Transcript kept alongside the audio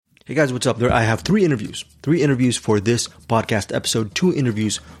Hey guys, what's up? I have three interviews for this podcast episode, 2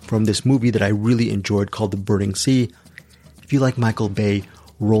 interviews from this movie that I really enjoyed called The Burning Sea. If you like Michael Bay,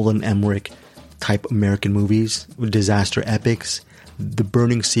 Roland Emmerich type American movies, disaster epics, The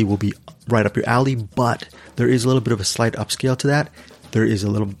Burning Sea will be right up your alley, but there is a little bit of a slight upscale to that.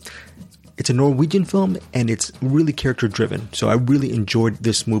 It's a Norwegian film and it's really character driven. So I really enjoyed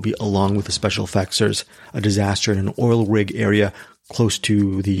this movie along with the special effects. There's a disaster in an oil rig area close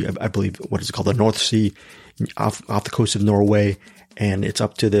to I believe, what is it called? The North Sea off the coast of Norway. And it's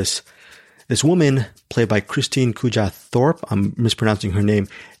up to this woman played by Kristine Kujath Thorp. I'm mispronouncing her name.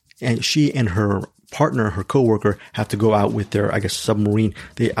 And she and her partner, her co-worker, have to go out with their, submarine.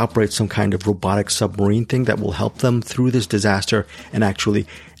 They operate some kind of robotic submarine thing that will help them through this disaster and actually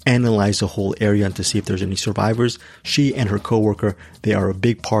analyze the whole area to see if there's any survivors. She and her co-worker, they are a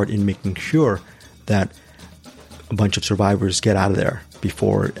big part in making sure that a bunch of survivors get out of there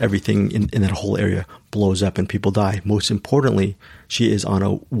before everything in that whole area blows up and people die. Most importantly, she is on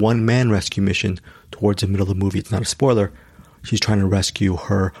a one-man rescue mission towards the middle of the movie. It's not a spoiler. She's trying to rescue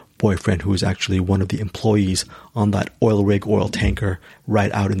her boyfriend, who is actually one of the employees on that oil rig, oil tanker,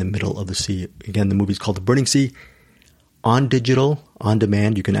 right out in the middle of the sea. Again, the movie's called The Burning Sea. On digital, on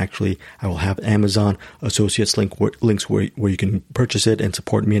demand, you can I will have Amazon Associates links where you can purchase it and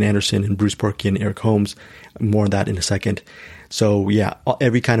support me and Andersen and Bruce Perky and Eric Holmes. More on that in a second. So yeah,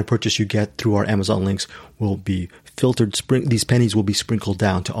 every kind of purchase you get through our Amazon links will be filtered. These pennies will be sprinkled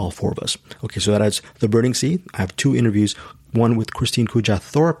down to all 4 of us. Okay, so that is The Burning Sea. I have 2 interviews. One with Kristine Kujath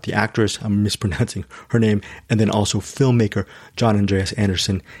Thorp, the actress, I'm mispronouncing her name, and then also filmmaker John Andreas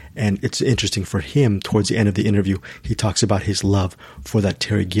Andersen. And it's interesting for him, towards the end of the interview, he talks about his love for that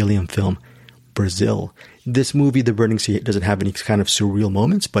Terry Gilliam film, Brazil. This movie, The Burning Sea, doesn't have any kind of surreal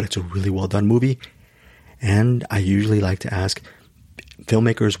moments, but it's a really well done movie. And I usually like to ask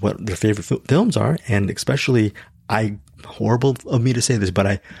filmmakers what their favorite films are, and especially, horrible of me to say this,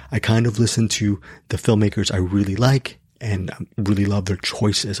 but I kind of listen to the filmmakers I really like, and really love their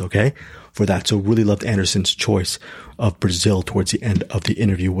choices, okay, for that. So really loved Andersen's choice of Brazil towards the end of the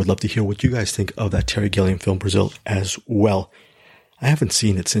interview. Would love to hear what you guys think of that Terry Gilliam film, Brazil, as well. I haven't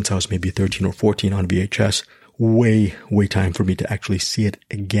seen it since I was maybe 13 or 14 on VHS. Way time for me to actually see it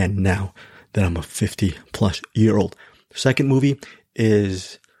again now that I'm a 50-plus-year-old. The second movie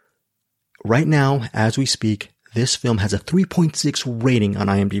is, right now, as we speak, this film has a 3.6 rating on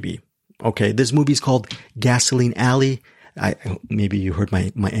IMDb. Okay, this movie is called Gasoline Alley. Maybe you heard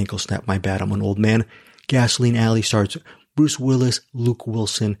my ankle snap. My bad. I'm an old man. Gasoline Alley stars Bruce Willis, Luke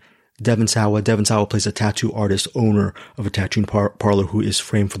Wilson, Devon Sawa. Devon Sawa plays a tattoo artist, owner of a tattoo parlor, who is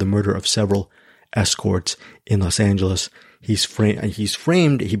framed for the murder of several escorts in Los Angeles. He's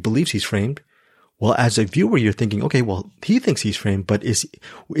framed. He believes he's framed. Well, as a viewer, you're thinking, okay, well, he thinks he's framed, but is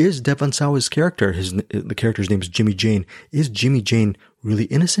Devon Sawa's character, the character's name is Jimmy Jane. Is Jimmy Jane really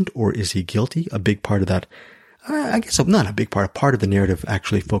innocent, or is he guilty? A big part of that, I guess not a big part. Part of the narrative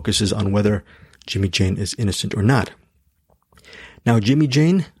actually focuses on whether Jimmy Jane is innocent or not. Now, Jimmy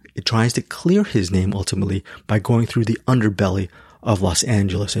Jane, it tries to clear his name ultimately by going through the underbelly of Los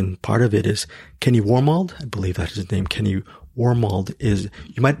Angeles, and part of it is Kenny Wormald. I believe that is his name. Kenny Wormald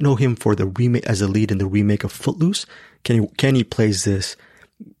you might know him for the remake, as a lead in the remake of Footloose. Kenny plays this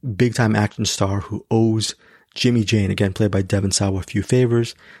big time action star who owes Jimmy Jane, again played by Devon Sawa, a few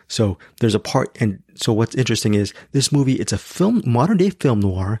favors. So there's a part, and so what's interesting is this movie, it's a modern day film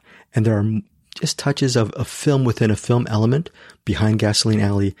noir, and there are just touches of a film within a film element behind Gasoline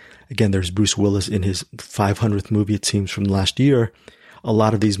Alley. Again, there's Bruce Willis in his 500th movie, it seems, from last year. A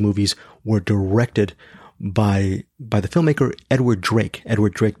lot of these movies were directed by the filmmaker Edward Drake.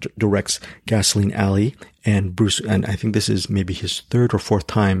 Edward Drake directs Gasoline Alley, and I think this is maybe his 3rd or 4th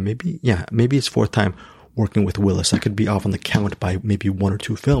time, maybe his 4th time working with Willis. I could be off on the count by maybe 1 or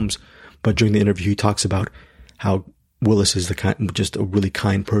 2 films, but during the interview he talks about how Willis is just a really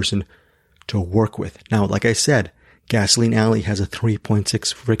kind person to work with. Now, like I said, Gasoline Alley has a 3.6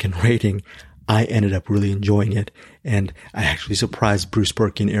 freaking rating. I ended up really enjoying it, and I actually surprised Bruce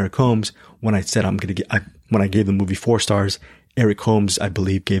Perky and Eric Holmes when I said when I gave the movie 4 stars. Eric Holmes, I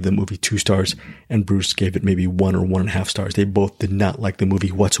believe, gave the movie 2 stars, and Bruce gave it maybe 1 or 1.5 stars. They both did not like the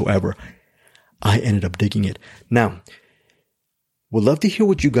movie whatsoever. I ended up digging it. Now, would love to hear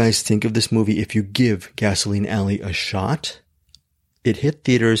what you guys think of this movie if you give Gasoline Alley a shot. It hit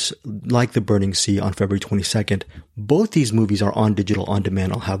theaters like The Burning Sea on February 22nd. Both these movies are on digital on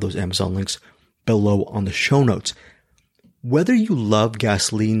demand. I'll have those Amazon links below on the show notes. Whether you love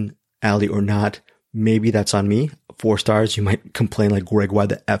Gasoline Alley or not, maybe that's on me. 4 stars, you might complain like, Greg, why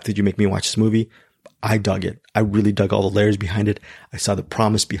the F did you make me watch this movie? I dug it. I really dug all the layers behind it. I saw the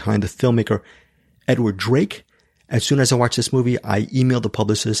promise behind the filmmaker, Edward Drake. As soon as I watched this movie, I emailed the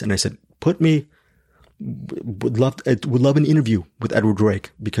publicist and I said, would love an interview with Edward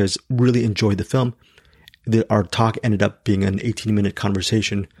Drake because really enjoyed the film. Our talk ended up being an 18-minute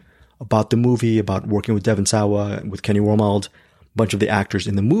conversation about the movie, about working with Devon Sawa, with Kenny Wormald, a bunch of the actors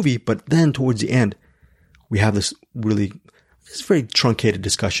in the movie. But then towards the end, we have this very truncated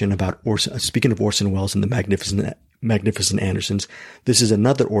discussion about speaking of Orson Welles and the Magnificent Andersons. This is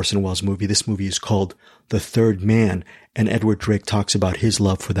another Orson Welles movie. This movie is called The Third Man, and Edward Drake talks about his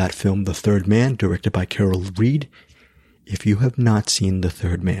love for that film, The Third Man, directed by Carol Reed. If you have not seen The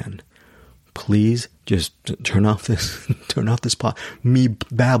Third Man, please just turn off this me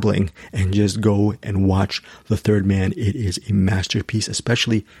babbling, and just go and watch The Third Man. It is a masterpiece,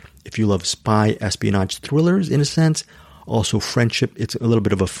 especially if you love spy espionage thrillers in a sense. Also friendship. It's a little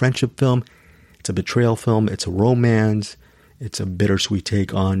bit of a friendship film. It's a betrayal film. It's a romance. It's a bittersweet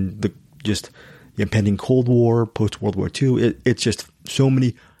take on the impending Cold War, post-World War II. It's just so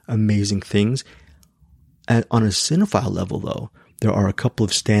many amazing things. And on a cinephile level, though, there are a couple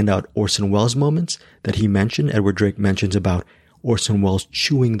of standout Orson Welles moments that he mentioned. Edward Drake mentions about Orson Welles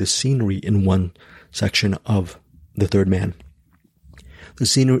chewing the scenery in one section of The Third Man. The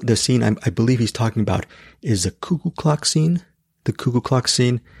scene I believe he's talking about is the cuckoo clock scene. The cuckoo clock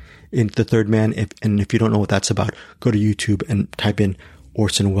scene in The Third Man. If you don't know what that's about, go to YouTube and type in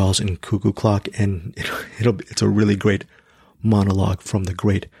Orson Welles and cuckoo clock, and it's a really great monologue from the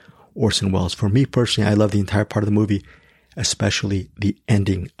great Orson Welles. For me personally, I love the entire part of the movie, especially the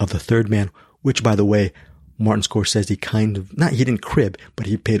ending of The Third Man, which, by the way, Martin Scorsese he didn't crib, but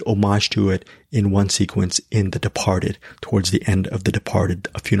he paid homage to it in one sequence in The Departed, towards the end of The Departed,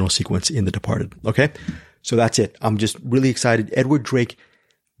 a funeral sequence in The Departed. Okay? So that's it. I'm just really excited. Edward Drake,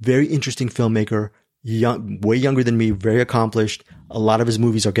 very interesting filmmaker, way younger than me, very accomplished. A lot of his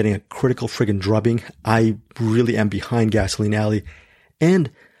movies are getting a critical friggin' drubbing. I really am behind Gasoline Alley. And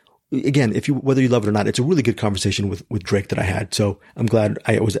again, whether you love it or not, it's a really good conversation with Drake that I had. So I'm glad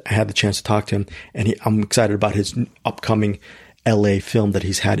I had the chance to talk to him, and I'm excited about his upcoming LA film that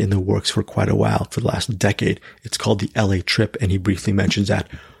he's had in the works for quite a while, for the last decade. It's called The LA Trip, and he briefly mentions that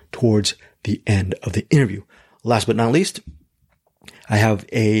towards the end of the interview. Last but not least,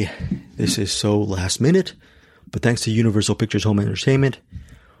 this is so last minute, but thanks to Universal Pictures Home Entertainment,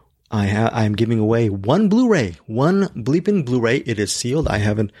 I am giving away one bleeping Blu-ray. It is sealed.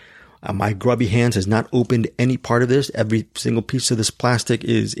 My grubby hands has not opened any part of this. Every single piece of this plastic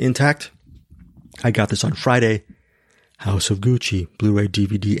is intact. I got this on Friday. House of Gucci, Blu-ray,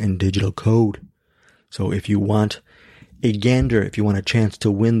 DVD, and digital code. So if you want a gander, if you want a chance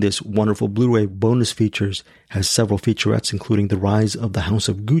to win this wonderful Blu-ray, bonus features has several featurettes, including The Rise of the House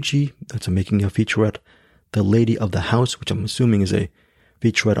of Gucci. That's a making of featurette. The Lady of the House, which I'm assuming is a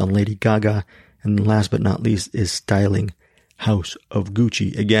featurette on Lady Gaga. And last but not least is Styling House of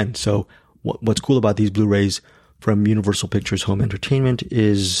Gucci. Again, so what's cool about these Blu-rays from Universal Pictures Home Entertainment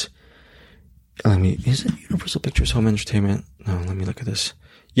is it Universal Pictures Home Entertainment? No, let me look at this.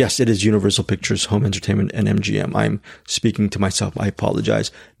 Yes, it is Universal Pictures Home Entertainment and MGM. I'm speaking to myself. I apologize.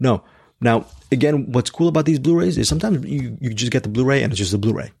 No. Now, again, what's cool about these Blu-rays is sometimes you just get the Blu-ray and it's just a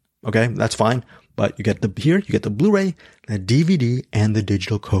Blu-ray. Okay, that's fine. But you get the Blu-ray, the DVD, and the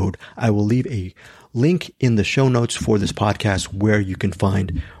digital code. I will leave a link in the show notes for this podcast where you can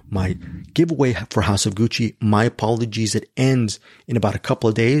find my giveaway for House of Gucci. My apologies, it ends in about a couple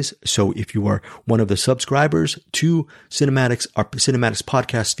of days. So if you are one of the subscribers to Cinematics, our Cinematics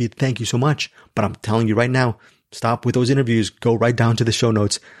podcast feed, thank you so much. But I'm telling you right now, stop with those interviews. Go right down to the show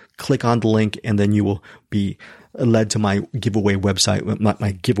notes, click on the link, and then you will be led to my giveaway website,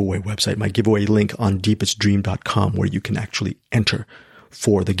 my giveaway link on deepestdream.com, where you can actually enter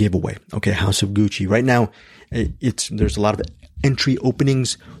for the giveaway. Okay, House of Gucci. Right now, there's a lot of entry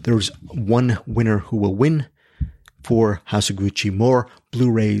openings. There's one winner who will win for House of Gucci. More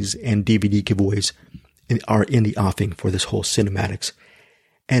Blu-rays and DVD giveaways are in the offing for this whole Cinematics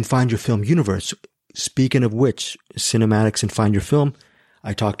and Find Your Film universe. Speaking of which, Cinematics and Find Your Film,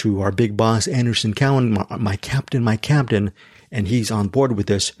 I talked to our big boss, Andersen Cowan, my captain, and he's on board with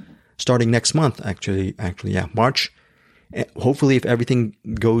this starting next month, actually, March. Hopefully, if everything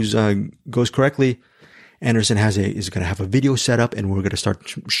goes correctly, Andersen is going to have a video set up, and we're going to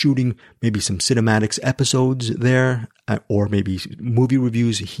start shooting maybe some Cinematics episodes there, or maybe movie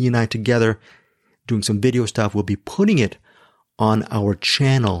reviews. He and I together doing some video stuff. We'll be putting it on our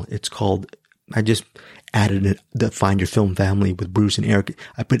channel. It's called, I just added it, the Find Your Film family with Bruce and Eric.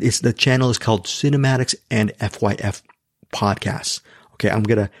 But the channel is called Cinematics and FYF Podcasts. Okay, I'm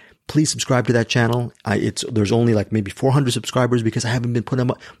going to please subscribe to that channel. There's only like maybe 400 subscribers because I haven't been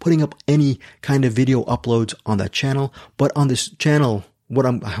putting up any kind of video uploads on that channel. But on this channel,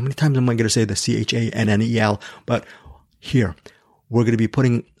 how many times am I going to say the CHANNEL? But here, we're going to be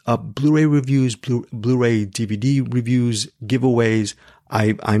putting up Blu-ray reviews, Blu-ray DVD reviews, giveaways.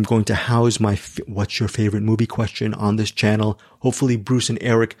 I'm going to house my what's your favorite movie question on this channel. Hopefully Bruce and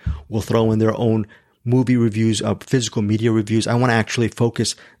Eric will throw in their own movie reviews, physical media reviews. I want to actually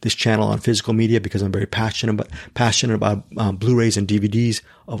focus this channel on physical media because I'm very passionate about Blu-rays and DVDs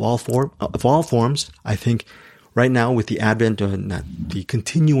of all forms. I think right now with the advent of the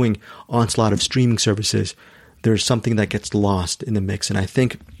continuing onslaught of streaming services, there's something that gets lost in the mix. And I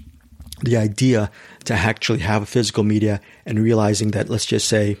think the idea to actually have a physical media and realizing that, let's just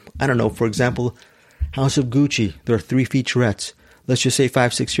say, I don't know, for example, House of Gucci, there are 3 featurettes. Let's just say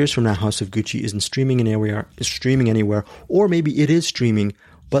 5-6 years from now, House of Gucci isn't streaming anywhere, or maybe it is streaming,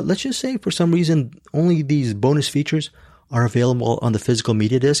 but let's just say for some reason only these bonus features are available on the physical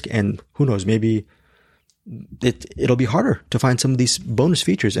media disc, and who knows, maybe it'll be harder to find some of these bonus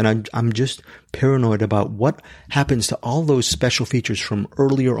features. And I'm just paranoid about what happens to all those special features from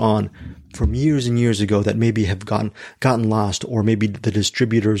earlier on, from years and years ago, that maybe have gotten lost, or maybe the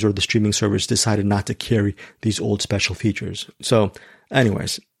distributors or the streaming service decided not to carry these old special features. So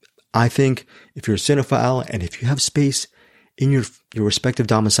anyways, I think if you're a cinephile and if you have space in your respective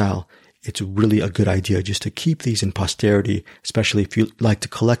domicile, it's really a good idea just to keep these in posterity, especially if you like to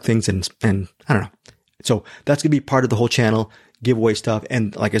collect things and I don't know. So that's going to be part of the whole channel, giveaway stuff.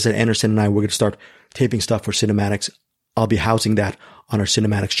 And like I said, Andersen and I, we're going to start taping stuff for cinematics. I'll be housing that on our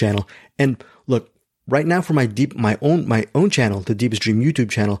cinematics channel. And look, right now for my own channel, the Deepest Dream YouTube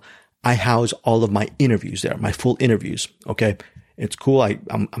channel, I house all of my interviews there, my full interviews. Okay. It's cool.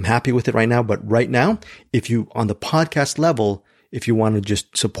 I'm happy with it right now. But right now, if you, on the podcast level, if you want to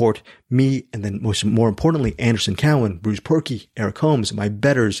just support me, and then more importantly, Andersen Cowan, Bruce Perky, Eric Holmes, my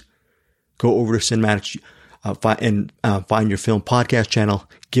betters, go over to Cinematics and find your film podcast channel.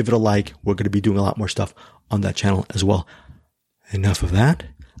 Give it a like. We're going to be doing a lot more stuff on that channel as well. Enough of that.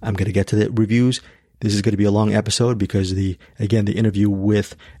 I'm going to get to the reviews. This is going to be a long episode because the interview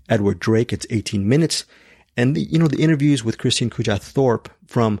with Edward Drake, it's 18 minutes. And the interviews with Kristine Kujath Thorp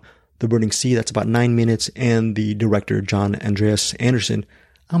from The Burning Sea, that's about 9 minutes. And the director, John Andreas Andersen,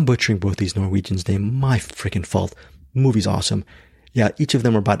 I'm butchering both these Norwegians' names. My freaking fault. The movie's awesome. Yeah, each of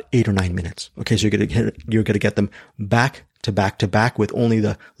them are about 8 or 9 minutes. Okay, so you're gonna get them back to back to back with only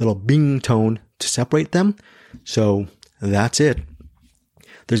the little bing tone to separate them. So that's it.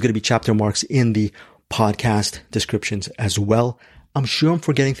 There's gonna be chapter marks in the podcast descriptions as well. I'm sure I'm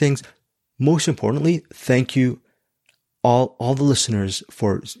forgetting things. Most importantly, thank you all the listeners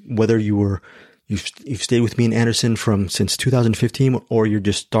for whether you've stayed with me and Andersen since 2015, or you're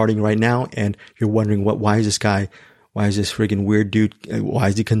just starting right now and you're wondering why is this friggin' weird dude? Why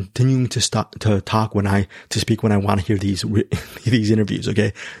is he continuing to speak when I want to hear these interviews?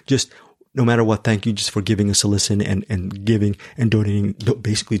 Okay. Just no matter what, thank you just for giving us a listen and giving and donating,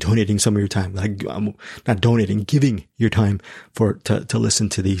 basically donating some of your time. Like, not donating, giving your time to listen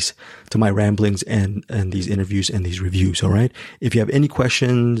to my ramblings and these interviews and these reviews. All right. If you have any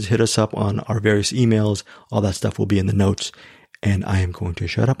questions, hit us up on our various emails. All that stuff will be in the notes. And I am going to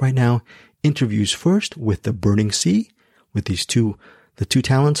shut up right now. Interviews first with The Burning Sea, with the two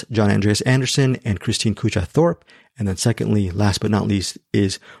talents, John Andreas Andersen and Kristine Kujath Thorp. And then secondly, last but not least,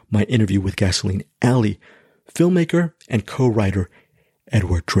 is my interview with Gasoline Alley filmmaker and co-writer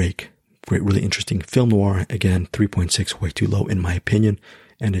Edward Drake. Great, really interesting film noir. Again, 3.6, way too low in my opinion.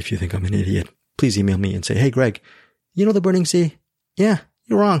 And if you think I'm an idiot, please email me and say, hey, Greg, you know The Burning Sea? Yeah,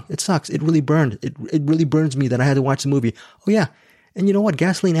 you're wrong. It sucks. It really burned. It really burns me that I had to watch the movie. Oh yeah. And you know what?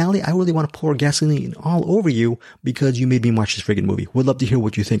 Gasoline Alley, I really want to pour gasoline all over you because you made me watch this friggin' movie. Would love to hear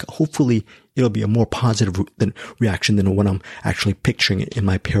what you think. Hopefully it'll be a more positive reaction than what I'm actually picturing it in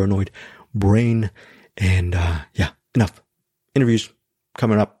my paranoid brain. And, enough. Interviews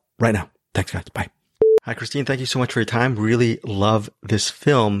coming up right now. Thanks guys. Bye. Hi, Kristine. Thank you so much for your time. Really love this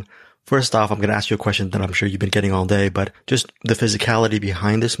film. First off, I'm going to ask you a question that I'm sure you've been getting all day, but just the physicality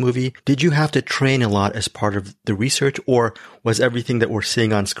behind this movie. Did you have to train a lot as part of the research, or was everything that we're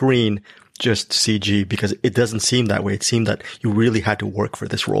seeing on screen just CG? Because it doesn't seem that way. It seemed that you really had to work for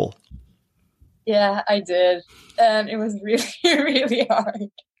this role. Yeah, I did. And it was really, really hard.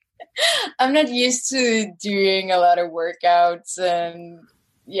 I'm not used to doing a lot of workouts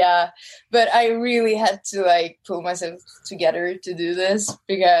but I really had to pull myself together to do this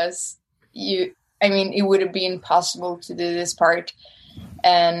because it would have been impossible to do this part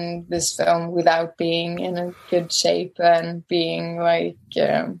and this film without being in a good shape and being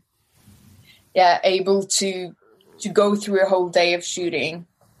able to go through a whole day of shooting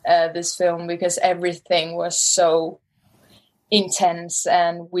this film, because everything was so intense,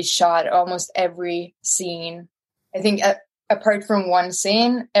 and we shot almost every scene. I think apart from one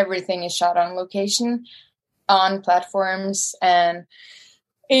scene, everything is shot on location, on platforms, and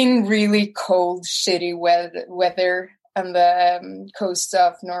in really cold, shitty weather on the coast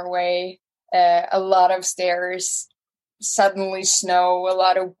of Norway. A lot of stairs, suddenly snow, a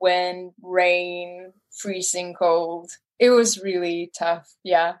lot of wind, rain, freezing cold. It was really tough.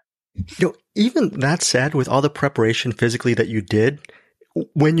 Yeah. Even that said, with all the preparation physically that you did,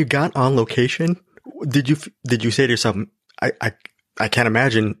 when you got on location, did you say to yourself, I can't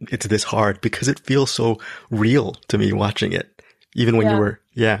imagine it's this hard, because it feels so real to me watching it. Even when you were,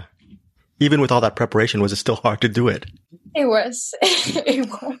 even with all that preparation, was it still hard to do it? It was. It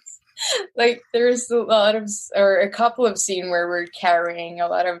was. Like, there's a couple of scenes where we're carrying a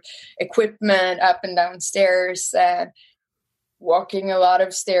lot of equipment up and down stairs and walking a lot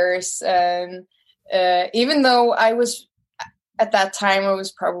of stairs. And even though at that time, I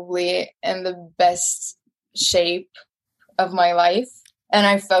was probably in the best shape of my life, and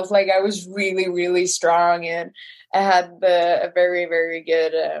I felt like I was really, really strong, and I had a very, very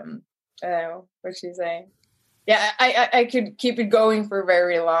good, what's she saying? Yeah, I could keep it going for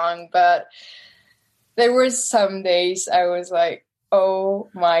very long, but there were some days I was like, oh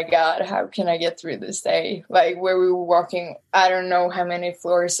my God, how can I get through this day? Like, where we were walking, I don't know how many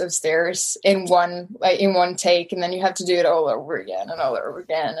floors of stairs in one take, and then you have to do it all over again and all over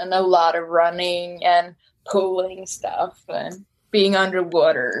again, and a lot of running and pulling stuff and being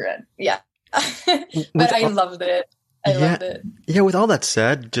underwater, and but I loved it. I loved it. Yeah, with all that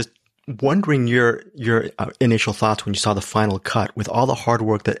said, just wondering your initial thoughts when you saw the final cut, with all the hard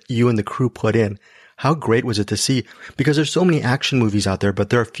work that you and the crew put in. How great was it to see? Because there's so many action movies out there, but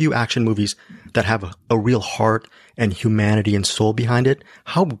there are few action movies that have a real heart and humanity and soul behind it.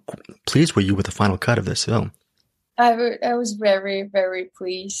 How pleased were you with the final cut of this film? I was very, very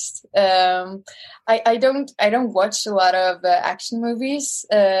pleased. I don't watch a lot of action movies,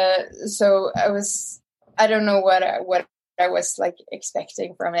 so I don't know what I was like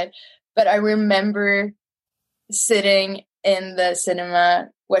expecting from it, but I remember sitting in the cinema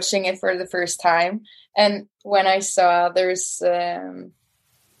watching it for the first time, and when I saw there's a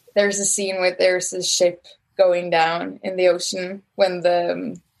scene where there's a ship going down in the ocean when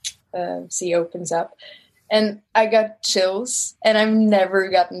the sea opens up, and I got chills, and I've never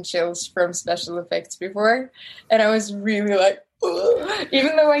gotten chills from special effects before, and I was really like, ugh.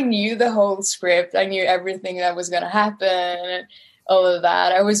 Even though I knew the whole script, I knew everything that was going to happen, and all of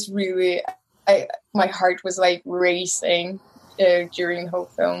that, I was really, my heart was like racing during the whole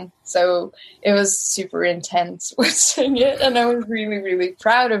film. So it was super intense watching it, and I was really, really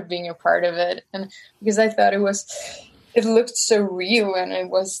proud of being a part of it, and because I thought it looked so real, and it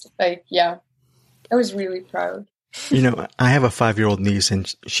was like, I was really proud. You know, I have a 5-year-old niece,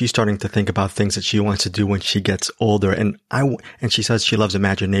 and she's starting to think about things that she wants to do when she gets older. And she says she loves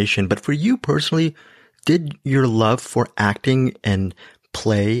imagination. But for you personally, did your love for acting and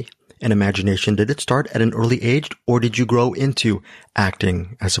play and imagination, did it start at an early age, or did you grow into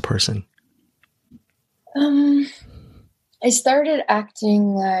acting as a person? I started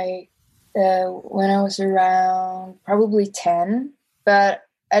acting like when I was around probably 10, but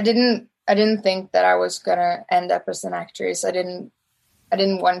I didn't think that I was gonna end up as an actress. I didn't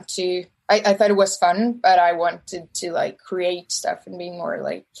want to. I thought it was fun, but I wanted to like create stuff and be more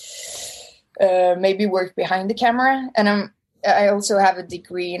like maybe work behind the camera. And I also have a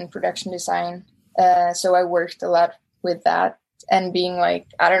degree in production design, so I worked a lot with that and being like,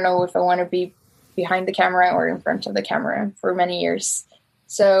 I don't know if I want to be behind the camera or in front of the camera for many years.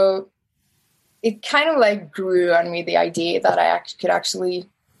 So it kind of like grew on me, the idea that I could actually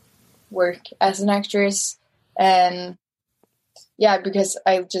work as an actress. And because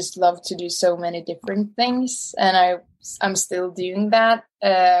I just love to do so many different things, and I'm still doing that.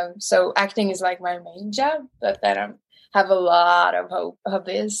 So acting is like my main job, but then I have a lot of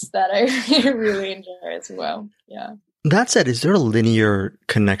hobbies that I really enjoy as well. Yeah. That said, is there a linear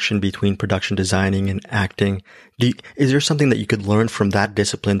connection between production designing and acting? Is there something that you could learn from that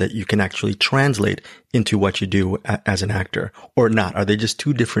discipline that you can actually translate into what you do as an actor, or not? Are they just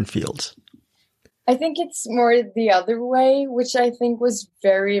two different fields? I think it's more the other way, which I think was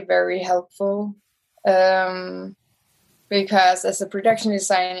very, very helpful. Because as a production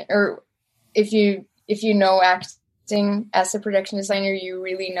designer, or if you know acting as a production designer, you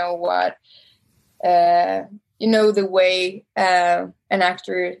really know what the way an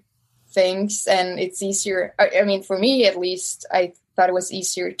actor thinks, and it's easier. I mean, for me at least, I thought it was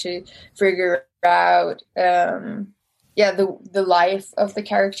easier to figure out the life of the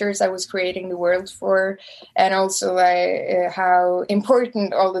characters I was creating the world for, and also how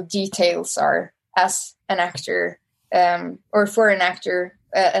important all the details are as an actor, or for an actor,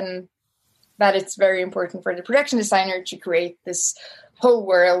 and that it's very important for the production designer to create this whole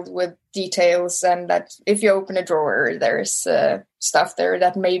world with details, and that if you open a drawer, there's stuff there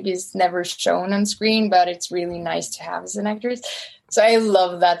that maybe is never shown on screen, but it's really nice to have as an actor. So I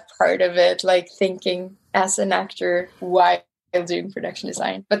love that part of it, like thinking as an actor while doing production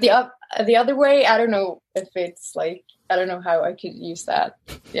design. But the other way, I don't know if it's like, I don't know how I could use that.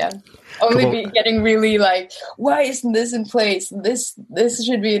 Yeah. Only be getting really like, why isn't this in place? This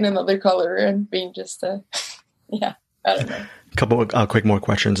should be in another color, and being just I don't know. Couple quick more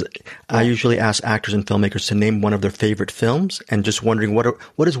questions. I usually ask actors and filmmakers to name one of their favorite films, and just wondering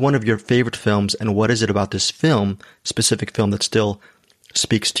what is one of your favorite films, and what is it about this specific film that still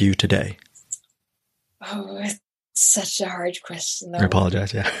speaks to you today? Oh, it's such a hard question, though. I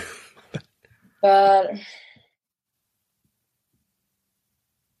apologize, yeah. But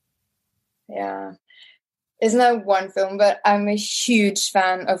yeah, it's not one film, but I'm a huge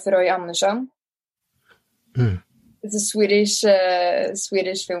fan of Roy Andersen. It's a Swedish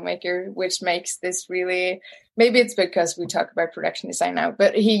filmmaker, which makes this really, maybe it's because we talk about production design now,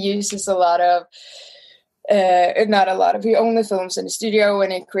 but he uses he only films in the studio,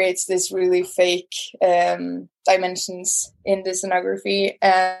 and it creates this really fake dimensions in the scenography,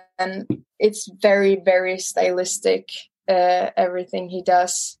 and it's very, very stylistic, everything he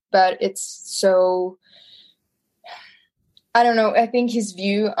does, but it's so, I don't know, I think his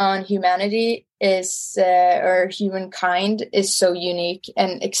view on humanity is, or humankind, is so unique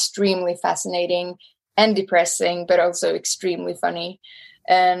and extremely fascinating and depressing, but also extremely funny.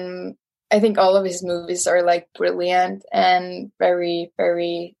 And I think all of his movies are like brilliant and very,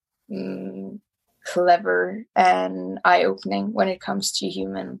 very clever and eye-opening when it comes to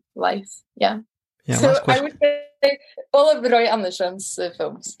human life. Yeah. So I would say all of Roy Andersen's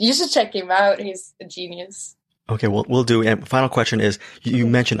films. You should check him out. He's a genius. Okay, well, we'll do. And final question is, you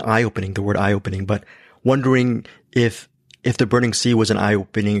mentioned eye-opening, the word eye-opening, but wondering if The Burning Sea was an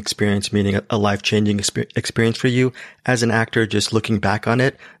eye-opening experience, meaning a life-changing experience for you as an actor, just looking back on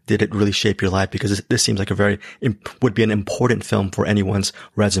it, did it really shape your life? Because this seems like would be an important film for anyone's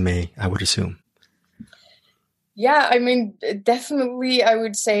resume, I would assume. Yeah, I mean, definitely I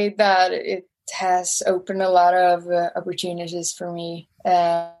would say that it has opened a lot of opportunities for me.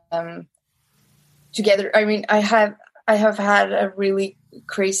 Together, I mean, I have had a really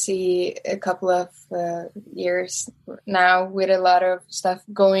crazy couple of years now with a lot of stuff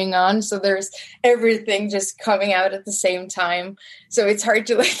going on. So there's everything just coming out at the same time. So it's hard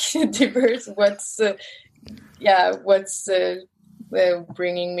to like diverse what's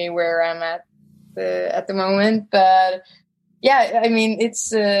bringing me where I'm at the moment. But yeah, I mean, it's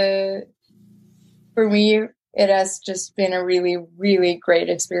for me, it has just been a really, really great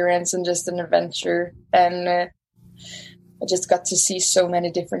experience and just an adventure. And I just got to see so many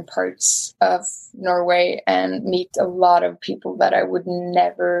different parts of Norway and meet a lot of people that I would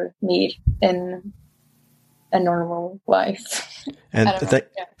never meet in a normal life. And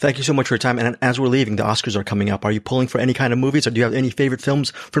thank you so much for your time. And as we're leaving, the Oscars are coming up. Are you pulling for any kind of movies, or do you have any favorite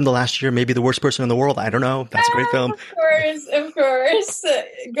films from the last year? Maybe The Worst Person in the World. I don't know. That's a great film. Of course.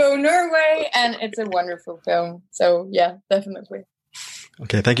 Go Norway, and it's a wonderful film. So yeah, definitely.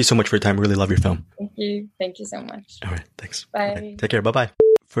 Okay. Thank you so much for your time. Really love your film. Thank you. Thank you so much. All right. Thanks. Bye. Okay, take care. Bye-bye.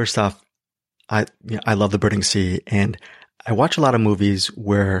 First off, I love The Burning Sea, and I watch a lot of movies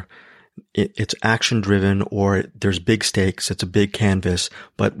where it's action driven or there's big stakes. It's a big canvas,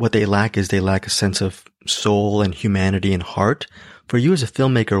 but what they lack is a sense of soul and humanity and heart. For you as a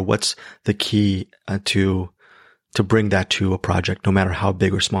filmmaker, what's the key to bring that to a project, no matter how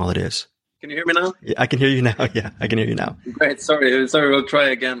big or small it is? Can you hear me now? Yeah, I can hear you now. Yeah, I can hear you now. Great. Sorry. We'll try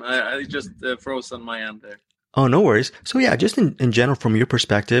again. I just froze on my end there. Oh, no worries. So yeah, just in general, from your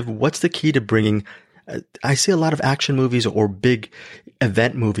perspective, what's the key to bringing I see a lot of action movies or big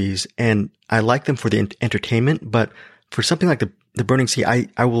event movies, and I like them for the entertainment, but for something like the Burning Sea,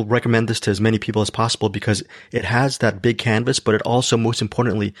 I will recommend this to as many people as possible because it has that big canvas, but it also, most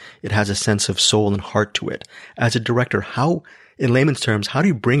importantly, it has a sense of soul and heart to it. As a director, how, in layman's terms, how do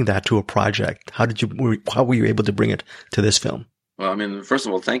you bring that to a project? How were you able to bring it to this film? Well, I mean, first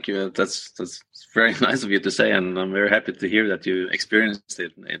of all, thank you. That's very nice of you to say, and I'm very happy to hear that you experienced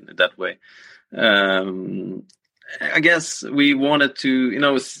it in that way. I guess we wanted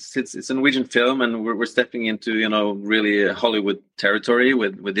to, it's a Norwegian film, and we're stepping into, really Hollywood territory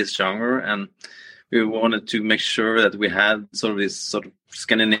with this genre, and we wanted to make sure that we had sort of this sort of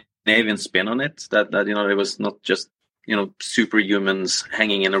Scandinavian spin on it. That it was not just superhumans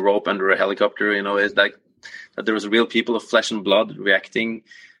hanging in a rope under a helicopter. It's like that there was real people of flesh and blood reacting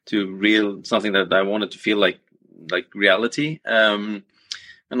to something that I wanted to feel like reality.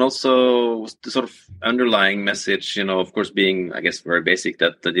 And also the sort of underlying message, of course, being, I guess, very basic,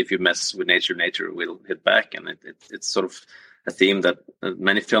 that if you mess with nature, nature will hit back. And it's sort of a theme that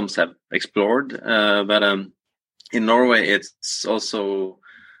many films have explored. But in Norway, it's also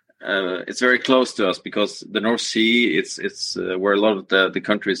it's very close to us, because the North Sea, it's where a lot of the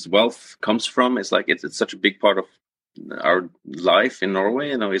country's wealth comes from. It's like it's such a big part of our life in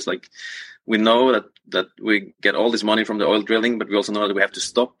Norway. It's like we know that we get all this money from the oil drilling, but we also know that we have to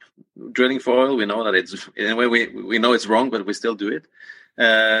stop drilling for oil. We know that it's, in a way, we know it's wrong, but we still do it.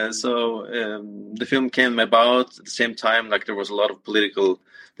 So the film came about at the same time, like there was a lot of political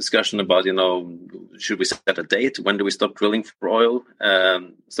discussion about, should we set a date? When do we stop drilling for oil?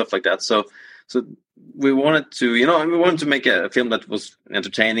 Stuff like that. So we wanted to make a film that was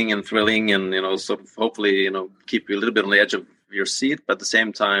entertaining and thrilling, and sort of hopefully keep you a little bit on the edge of your seat, but at the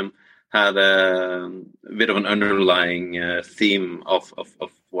same time had a bit of an underlying theme of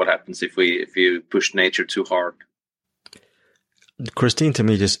what happens if you push nature too hard. Kristine, to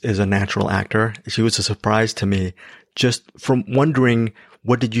me, just is a natural actor. She was a surprise to me, just from wondering,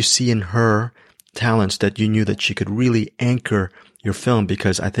 what did you see in her talents that you knew that she could really anchor your film?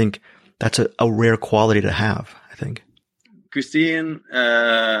 Because I think that's a rare quality to have, I think. Kristine,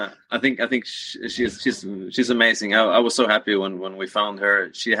 I think she's amazing. I was so happy when we found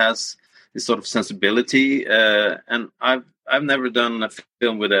her. She has this sort of sensibility, and I've never done a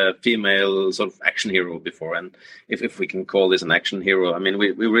film with a female sort of action hero before. And if we can call this an action hero, I mean,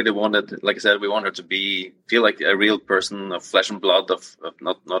 we really wanted, like I said, we want her to feel like a real person of flesh and blood, of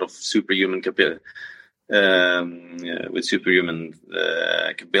not of superhuman with superhuman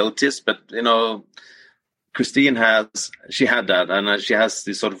capabilities, but Kristine had that, and she has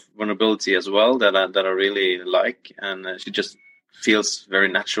this sort of vulnerability as well that I really like, and she just feels very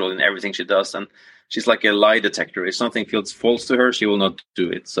natural in everything she does, and she's like a lie detector. If something feels false to her, she will not do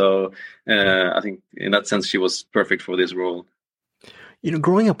it. So I think in that sense, she was perfect for this role.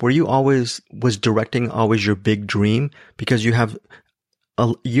 Growing up, was directing always your big dream? Because you have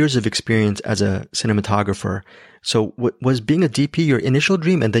years of experience as a cinematographer. So was being a DP your initial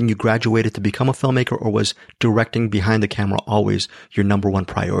dream, and then you graduated to become a filmmaker, or was directing behind the camera always your number one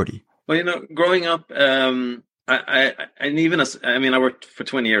priority? Well, growing up, I worked for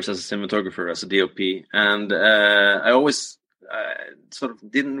 20 years as a cinematographer, as a DOP, and I always sort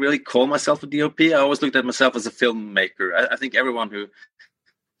of didn't really call myself a DOP. I always looked at myself as a filmmaker. I think everyone who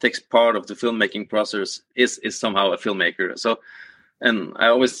takes part of the filmmaking process is somehow a filmmaker. So, and I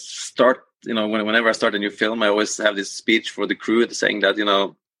always start, whenever I start a new film, I always have this speech for the crew saying that,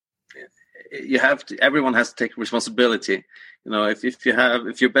 everyone has to take responsibility.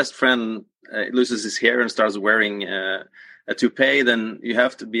 If your best friend loses his hair and starts wearing a toupee, then you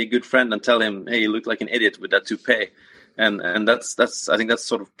have to be a good friend and tell him, hey, you look like an idiot with that toupee. And that's I think that's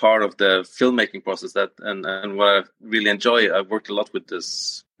sort of part of the filmmaking process, and what I really enjoy. I've worked a lot with the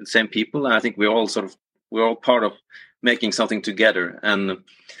same people, and I think we're all part of making something together. And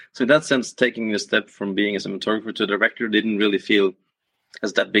so in that sense, taking a step from being a cinematographer to a director didn't really feel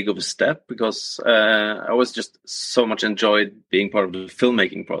as that big of a step, because I always just so much enjoyed being part of the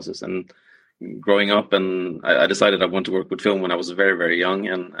filmmaking process. And growing up, and I decided I want to work with film when I was very, very young,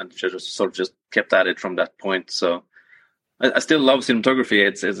 and just kept at it from that point. So I still love cinematography.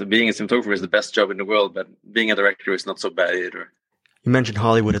 It's being a cinematographer is the best job in the world, but being a director is not so bad either. You mentioned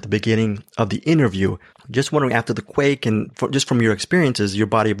Hollywood at the beginning of the interview. Just wondering, after the quake and just from your experiences, your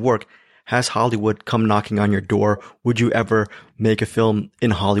body of work, has Hollywood come knocking on your door? Would you ever make a film in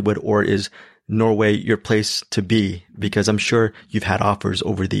Hollywood, or is Norway your place to be? Because I'm sure you've had offers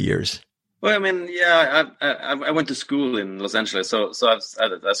over the years. Well, I mean, yeah, I went to school in Los Angeles, so I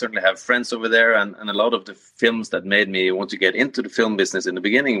certainly have friends over there, and a lot of the films that made me want to get into the film business in the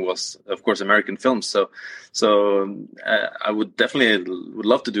beginning was, of course, American films. So I would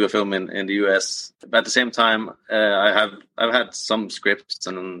love to do a film in the US. But at the same time, I've had some scripts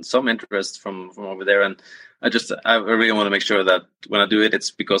and some interest from over there, and I really want to make sure that when I do it,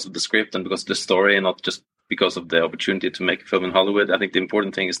 it's because of the script and because of the story, and not just because of the opportunity to make a film in Hollywood. I think the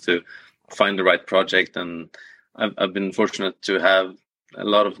important thing is to find the right project, and I've been fortunate to have a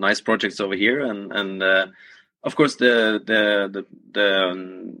lot of nice projects over here, and of course the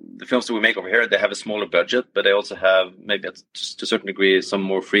films that we make over here, they have a smaller budget, but they also have, maybe to a certain degree, some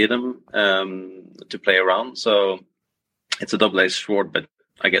more freedom to play around. So it's a double-edged sword, but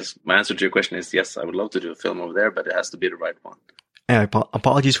I guess my answer to your question is yes, I would love to do a film over there, but it has to be the right one. And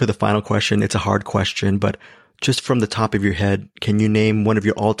apologies for the final question. It's a hard question, but just from the top of your head, can you name one of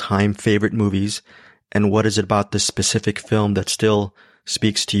your all-time favorite movies? And what is it about this specific film that still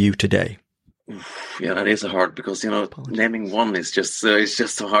speaks to you today? Yeah, that is hard because, naming one is just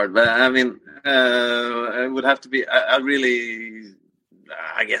so hard. But I mean, it would have to be, I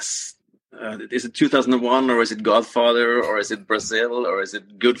guess, is it 2001 or is it Godfather or is it Brazil or is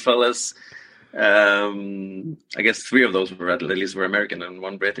it Goodfellas? I guess three of those were at least were American and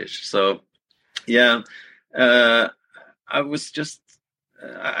one British. So, yeah, I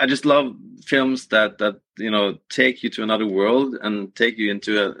just love films that take you to another world and take you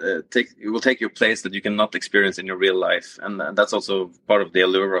into it will take you a place that you cannot experience in your real life, and that's also part of the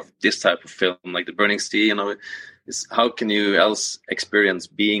allure of this type of film, like The Burning Sea. Is how can you else experience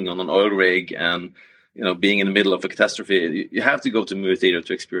being on an oil rig and being in the middle of a catastrophe? You have to go to movie theater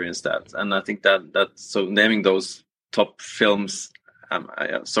to experience that, and I think that so naming those top films.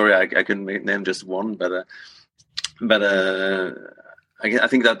 Sorry, I couldn't name just one, but. I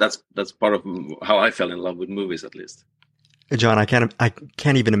think that's part of how I fell in love with movies, at least. John, I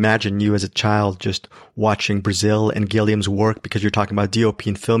can't even imagine you as a child just watching Brazil and Guillem's work, because you're talking about DOP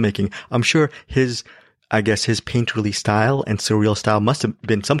and filmmaking. I'm sure his painterly style and surreal style must have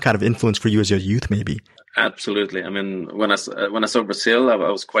been some kind of influence for you as your youth, maybe. Absolutely. I mean, when I saw Brazil, I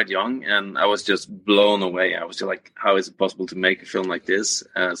was quite young and I was just blown away. I was just like, how is it possible to make a film like this?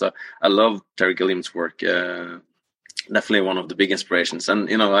 So I love Terry Gilliam's work. Definitely one of the big inspirations. And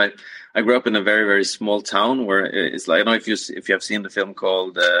I grew up in a very, very small town where it's like, I don't know if you have seen the film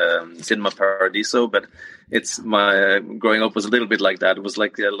called Cinema Paradiso, but it's my growing up was a little bit like that. It was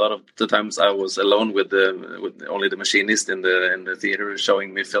like a lot of the times I was alone with only the machinist in the theater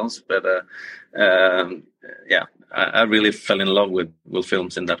showing me films. But I really fell in love with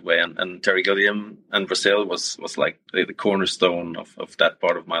films in that way. And Terry Gilliam and Brazil was like the cornerstone of that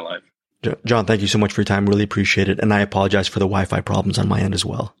part of my life. John, thank you so much for your time. Really appreciate it. And I apologize for the Wi-Fi problems on my end as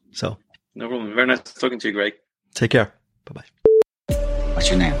well. So no problem. Very nice talking to you, Greg. Take care. Bye-bye. What's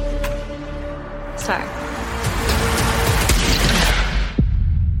your name? Sorry.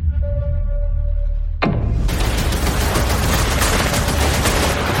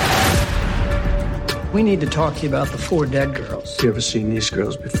 We need to talk to you about the 4 dead girls. You ever seen these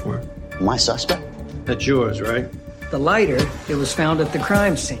girls before? My suspect? That's yours, right? The lighter, it was found at the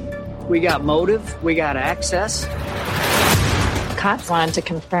crime scene. We got motive, we got access. Cops wanted to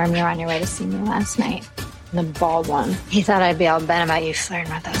confirm you're on your way to see me last night. The bald one. He thought I'd be all bent about you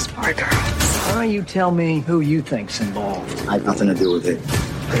flirting with those poor girls. Why don't you tell me who you think's involved? I had nothing to do with it.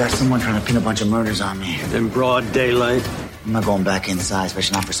 I got someone trying to pin a bunch of murders on me. In broad daylight? I'm not going back inside,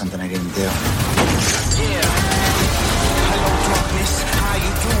 especially not for something I didn't do.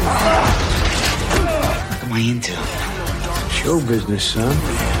 What am I into? Show business, son.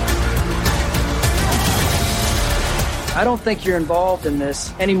 I don't think you're involved in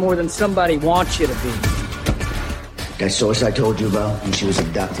this any more than somebody wants you to be. That source I told you about when she was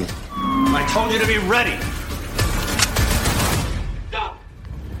abducted. I told you to be ready.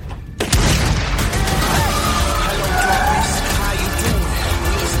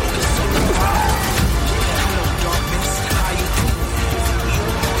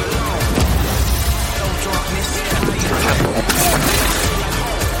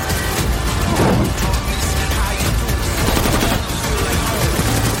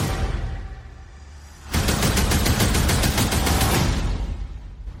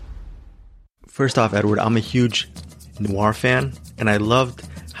 First off, Edward, I'm a huge noir fan, and I loved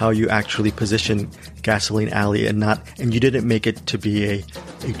how you actually positioned Gasoline Alley and you didn't make it to be a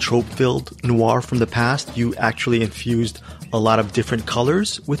trope-filled noir from the past. You actually infused a lot of different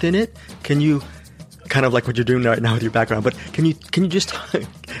colors within it. Can you, kind of like what you're doing right now with your background, but can you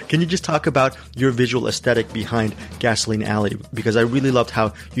just talk about your visual aesthetic behind Gasoline Alley? Because I really loved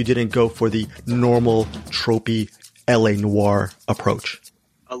how you didn't go for the normal tropey LA noir approach.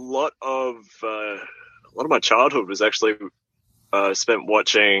 A lot of my childhood was actually spent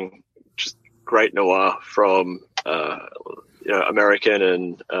watching just great noir from American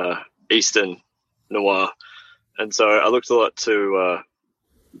and Eastern noir, and so I looked a lot to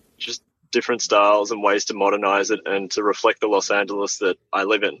just different styles and ways to modernize it and to reflect the Los Angeles that I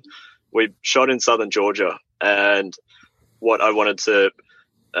live in. We shot in southern Georgia, and what I wanted to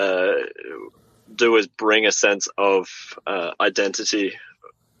do is bring a sense of identity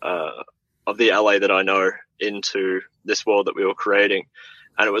of the LA that I know into this world that we were creating.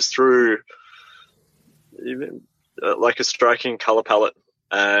 And it was through like a striking color palette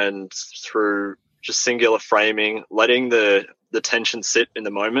and through just singular framing, letting the the tension sit in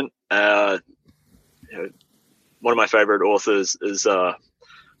the moment. One of my favorite authors is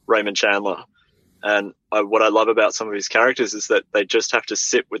Raymond Chandler. And what I love about some of his characters is that they just have to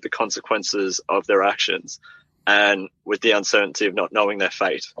sit with the consequences of their actions and with the uncertainty of not knowing their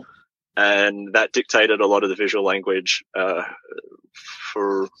fate. And that dictated a lot of the visual language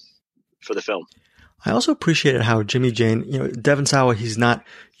for the film. I also appreciated how Jimmy Jane, Devon Sawa, he's not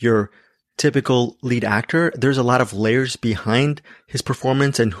your typical lead actor. There's a lot of layers behind his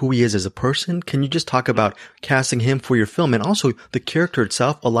performance and who he is as a person. Can you just talk about casting him for your film? And also the character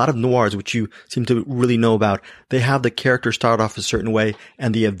itself. A lot of noirs, which you seem to really know about, they have the character start off a certain way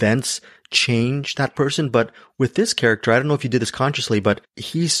and the events change that person. But with this character, I don't know if you did this consciously, but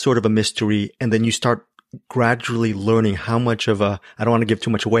he's sort of a mystery. And then you start gradually learning how much of I don't want to give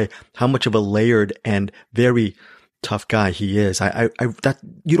too much away, how much of a layered and very tough guy he is. That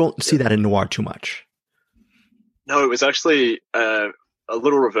you don't see that in noir too much. No, it was actually a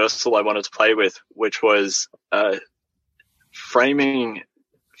little reversal I wanted to play with, which was framing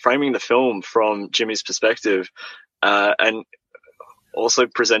the film from Jimmy's perspective, and also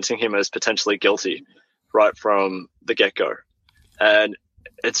presenting him as potentially guilty right from the get-go. And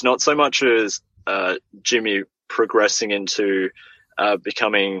it's not so much as Jimmy progressing into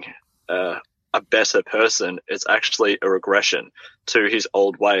becoming a better person. It's actually a regression to his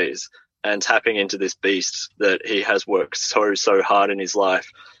old ways and tapping into this beast that he has worked so hard in his life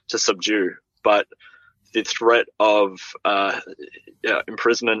to subdue. But the threat of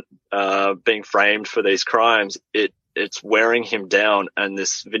imprisonment, being framed for these crimes, it's wearing him down, and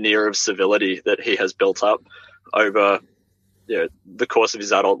this veneer of civility that he has built up over the course of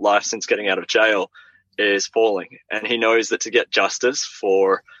his adult life since getting out of jail is falling. And he knows that to get justice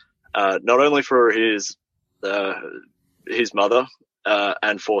for not only for his mother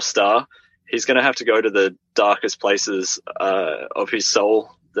and for Star, he's going to have to go to the darkest places of his soul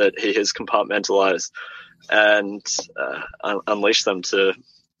that he has compartmentalized and unleash them to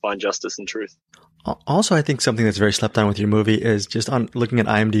find justice and truth. Also, I think something that's very slept on with your movie is just on looking at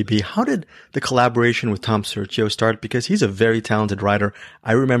IMDb. How did the collaboration with Tom Sergio start? Because he's a very talented writer.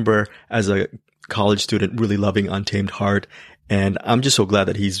 I remember as a college student really loving Untamed Heart, and I'm just so glad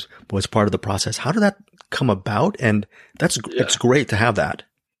that was part of the process. How did that come about? And it's great to have that.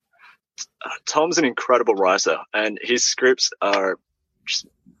 Tom's an incredible writer, and his scripts are just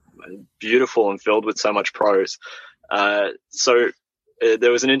beautiful and filled with so much prose. So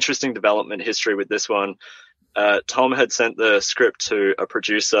there was an interesting development history with this one. Tom had sent the script to a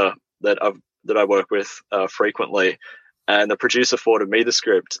producer that I work with frequently, and the producer forwarded me the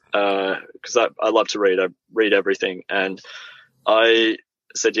script because I love to read. I read everything, and I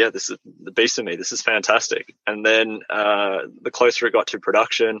said, "Yeah, this is the beast of me. This is fantastic." And then the closer it got to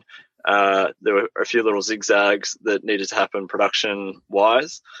production, there were a few little zigzags that needed to happen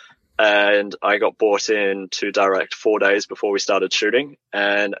production-wise. And I got brought in to direct 4 days before we started shooting,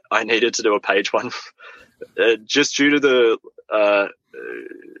 and I needed to do a page one just due to the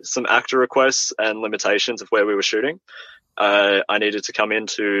some actor requests and limitations of where we were shooting. I needed to come in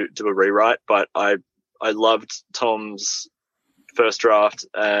to do a rewrite, but I loved Tom's first draft,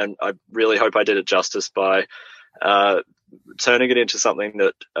 and I really hope I did it justice by turning it into something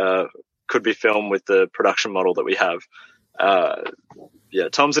that could be filmed with the production model that we have.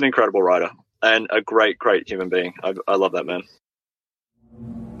 Tom's an incredible writer and a great human being. I love that man.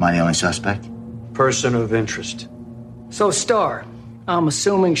 Am I the only suspect? Person of interest. So, Star, I'm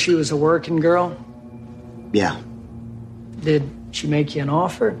assuming she was a working girl? Yeah, Did she make you an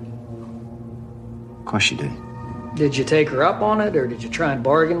offer? of course she did. Did you take her up on it, or did you try and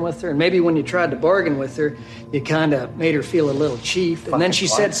bargain with her? And maybe when you tried to bargain with her, you kind of made her feel a little cheap. And then she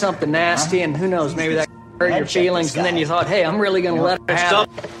said something nasty, and who knows, maybe that hurt your feelings. And then you thought, hey, I'm really going to let her have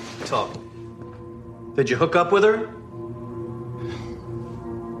it. Stop. Did you hook up with her?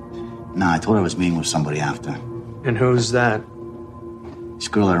 Nah, I told her I was meeting with somebody after. And who's that? This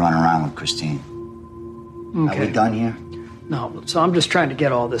girl I run around with, Kristine. Okay. Are we done here? No, so I'm just trying to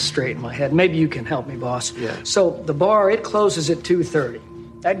get all this straight in my head. Maybe you can help me, boss. Yeah. So the bar, it closes at 2:30.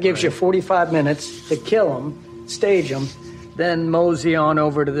 That gives you 45 minutes to kill them, stage them, then mosey on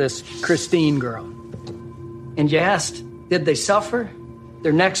over to this Kristine girl. And you asked, did they suffer?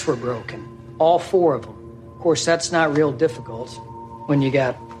 Their necks were broken, all four of them. Of course, that's not real difficult when you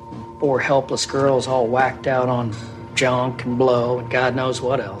got four helpless girls all whacked out on junk and blow and God knows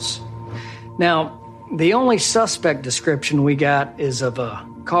what else. Now, the only suspect description we got is of a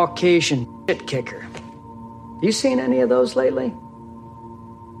Caucasian shit kicker. You seen any of those lately?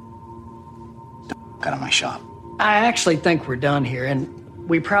 Out of my shop. I actually think we're done here, and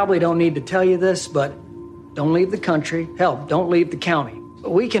we probably don't need to tell you this, but Don't leave the country. Hell, don't leave the county.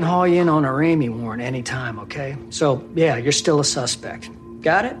 But we can haul you in on a Ramey warrant anytime, okay? So, yeah, you're still a suspect.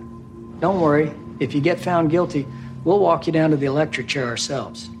 Got it? Don't worry. If you get found guilty, we'll walk you down to the electric chair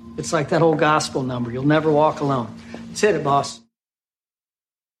ourselves. It's like that old gospel number. You'll never walk alone. Let's hit it, boss.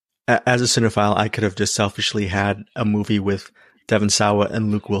 As a cinephile, I could have just selfishly had a movie with Devon Sawa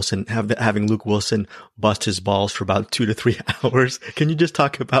and Luke Wilson, having Luke Wilson bust his balls for about 2 to 3 hours. Can you just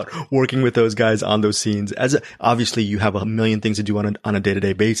talk about working with those guys on those scenes? Obviously, you have a million things to do on a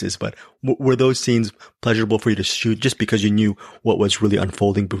day-to-day basis, but were those scenes pleasurable for you to shoot just because you knew what was really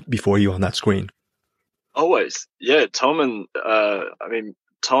unfolding before you on that screen? Always. Yeah, Tom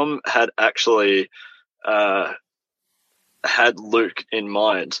had actually had Luke in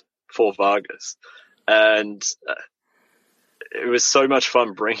mind for Vargas. And it was so much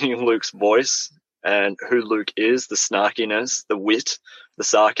fun bringing Luke's voice and who Luke is, the snarkiness, the wit, the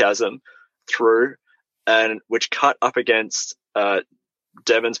sarcasm through, and which cut up against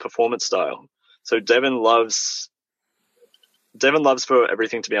Devon's performance style. So Devon loves for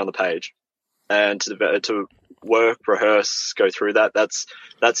everything to be on the page and to work, rehearse, go through that.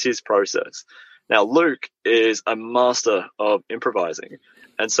 That's his process. Now, Luke is a master of improvising.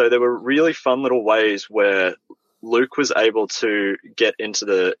 And so there were really fun little ways where Luke was able to get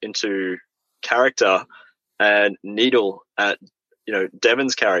into character and needle at,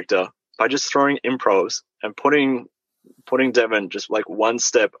 Devon's character by just throwing improvs and putting Devon just like one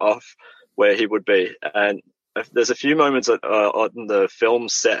step off where he would be. And there's a few moments on the film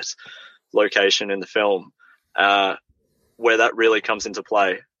set location in the film where that really comes into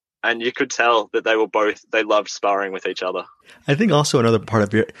play. And you could tell that they loved sparring with each other. I think also another part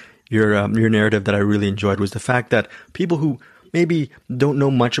of your narrative that I really enjoyed was the fact that people who maybe don't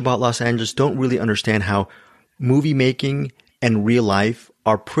know much about Los Angeles don't really understand how movie making and real life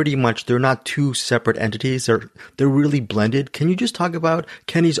are pretty much, they're not two separate entities. They're really blended. Can you just talk about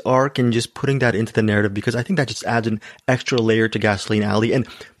Kenny's arc and just putting that into the narrative? Because I think that just adds an extra layer to Gasoline Alley. And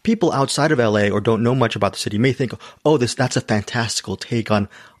people outside of LA or don't know much about the city may think, oh, that's a fantastical take on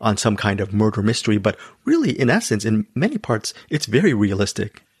some kind of murder mystery. But really, in essence, in many parts, it's very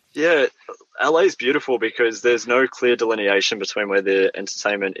realistic. Yeah, LA is beautiful because there's no clear delineation between where the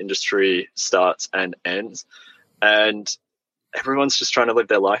entertainment industry starts and ends. And everyone's just trying to live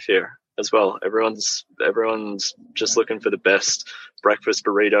their life here as well. Everyone's just looking for the best breakfast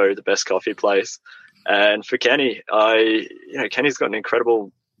burrito, the best coffee place. And for Kenny, Kenny's got an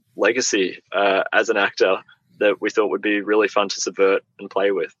incredible legacy as an actor that we thought would be really fun to subvert and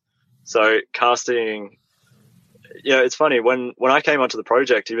play with. So casting, it's funny, when I came onto the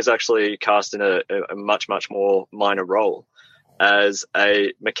project, he was actually cast in a much, much more minor role as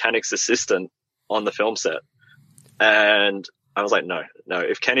a mechanic's assistant on the film set. And I was like, no,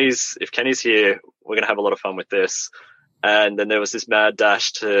 if Kenny's here, we're going to have a lot of fun with this. And then there was this mad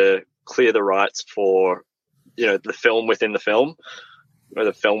dash to clear the rights for, the film within the film, or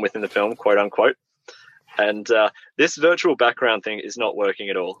the film within the film, quote unquote. And this virtual background thing is not working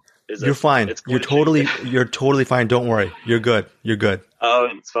at all. You're fine. You're totally fine. Don't worry. You're good. Oh,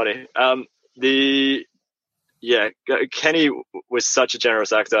 it's funny. Kenny was such a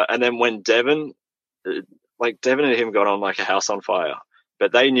generous actor. And then when Devon and him got on like a house on fire,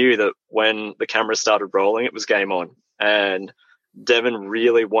 but they knew that when the camera started rolling, it was game on. And Devon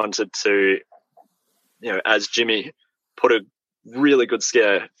really wanted to, as Jimmy, put a really good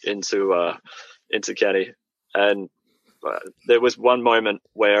scare into Kenny. And there was one moment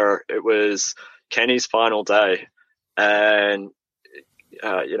where it was Kenny's final day, and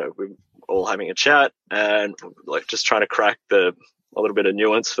we're all having a chat and like just trying to crack a little bit of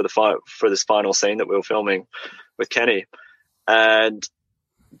nuance for this final scene that we were filming with Kenny. And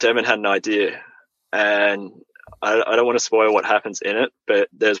Devon had an idea, and I don't want to spoil what happens in it, but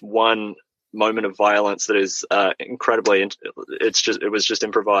there's one moment of violence that is incredibly. It was just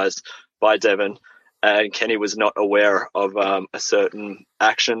improvised by Devon, and Kenny was not aware of a certain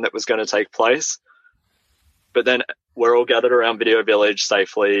action that was going to take place. But then we're all gathered around Video Village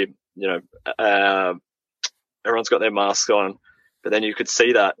safely. Everyone's got their masks on, but then you could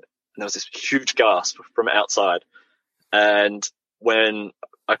see that, and there was this huge gasp from outside. And when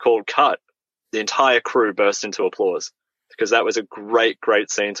I called cut, the entire crew burst into applause because that was a great,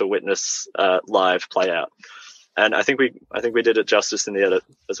 great scene to witness live play out. And I think we did it justice in the edit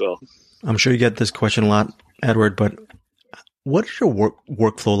as well. I'm sure you get this question a lot, Edward, but What is your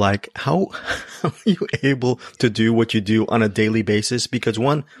workflow like? How are you able to do what you do on a daily basis? Because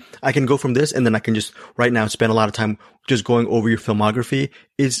one, I can go from this and then I can just right now spend a lot of time just going over your filmography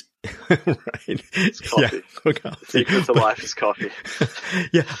is right. It's coffee. Yeah, coffee. The secret to life is coffee.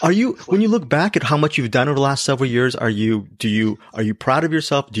 Yeah. When you look back at how much you've done over the last several years, are you proud of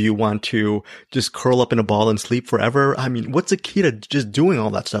yourself? Do you want to just curl up in a ball and sleep forever? I mean, what's the key to just doing all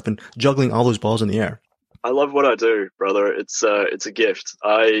that stuff and juggling all those balls in the air? I love what I do, brother. It's a gift.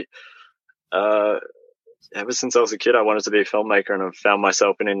 Ever since I was a kid, I wanted to be a filmmaker, and I've found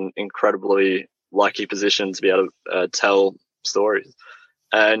myself in an incredibly lucky position to be able to tell stories.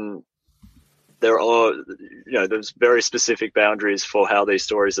 And there's very specific boundaries for how these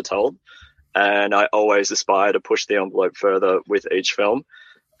stories are told. And I always aspire to push the envelope further with each film.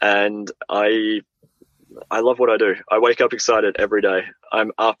 And I love what I do. I wake up excited every day.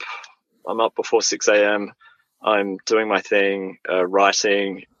 I'm up before 6 a.m. I'm doing my thing,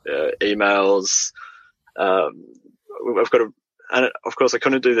 writing, emails. I've got and of course I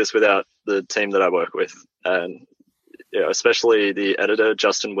couldn't do this without the team that I work with. And especially the editor,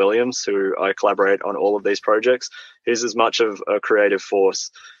 Justin Williams, who I collaborate on all of these projects. He's as much of a creative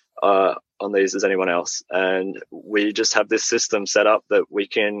force on these as anyone else. And we just have this system set up that we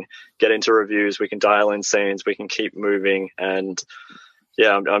can get into reviews, we can dial in scenes, we can keep moving. And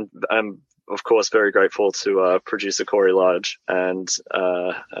yeah, I'm of course very grateful to producer Corey Large and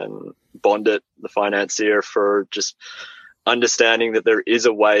Bondit, the financier, for just understanding that there is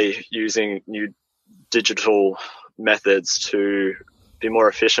a way using new digital methods to be more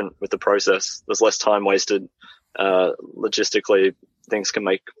efficient with the process. There's less time wasted. Logistically, things can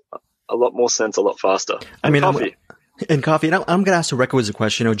make a lot more sense a lot faster. And coffee. And I'm going to ask the requisite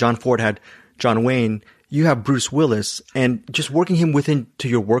question. John Ford had John Wayne. You have Bruce Willis, and just working him within to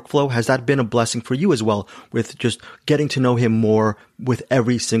your workflow, has that been a blessing for you as well, with just getting to know him more with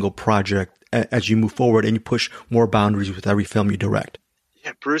every single project as you move forward and you push more boundaries with every film you direct?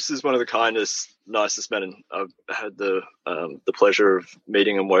 Yeah, Bruce is one of the kindest, nicest men I've had the pleasure of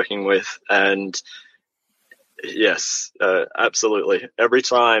meeting and working with. And yes, absolutely. Every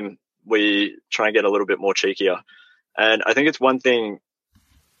time we try and get a little bit more cheekier. And I think it's one thing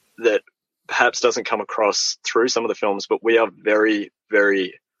that perhaps doesn't come across through some of the films, but we are very,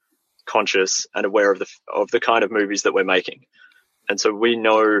 very conscious and aware of the kind of movies that we're making. And so we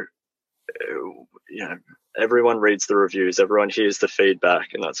know, everyone reads the reviews, everyone hears the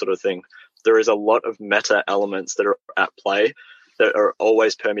feedback and that sort of thing. There is a lot of meta elements that are at play that are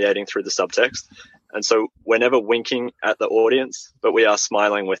always permeating through the subtext. And so we're never winking at the audience, but we are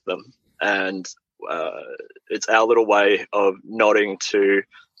smiling with them. And it's our little way of nodding to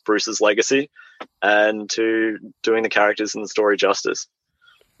Bruce's legacy and to doing the characters and the story justice.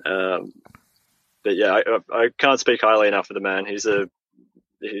 But yeah, I can't speak highly enough of the man. He's a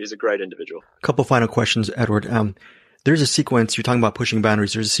great individual. A couple final questions, Edward. There's a sequence, you're talking about pushing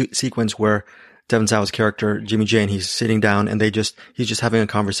boundaries. There's a sequence where Devon Sawa's character, Jimmy Jane, he's sitting down and he's just having a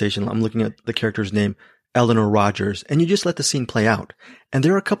conversation. I'm looking at the character's name, Eleanor Rogers, and you just let the scene play out. And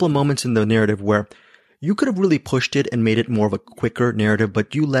there are a couple of moments in the narrative where you could have really pushed it and made it more of a quicker narrative,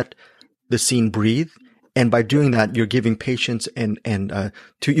 but you let the scene breathe. And by doing that, you're giving patience and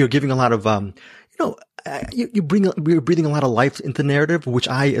you're giving a lot of, you're breathing a lot of life into the narrative, which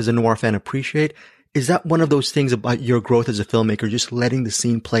I, as a noir fan, appreciate. Is that one of those things about your growth as a filmmaker, just letting the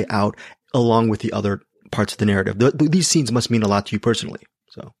scene play out along with the other parts of the narrative? These scenes must mean a lot to you personally.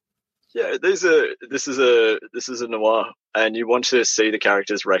 So. Yeah, this is a noir, and you want to see the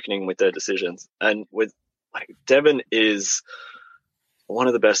characters reckoning with their decisions. And with Devon is one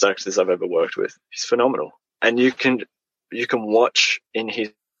of the best actors I've ever worked with. He's phenomenal, and you can watch in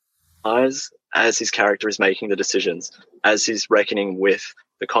his eyes as his character is making the decisions, as he's reckoning with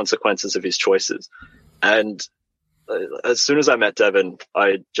the consequences of his choices. And as soon as I met Devon,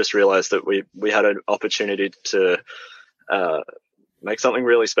 I just realized that we had an opportunity to make something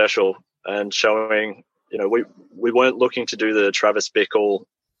really special, and showing, we weren't looking to do the Travis Bickle,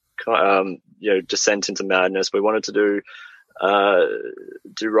 descent into madness. We wanted to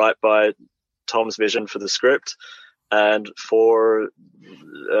do right by Tom's vision for the script and for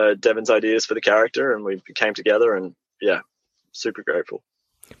Devon's ideas for the character, and we came together, and yeah, super grateful.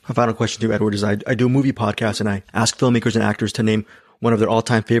 My final question to you, Edward, is I do a movie podcast and I ask filmmakers and actors to name one of their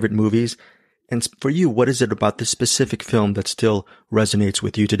all-time favorite movies. And for you, what is it about this specific film that still resonates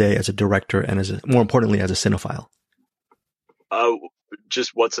with you today as a director and more importantly, as a cinephile?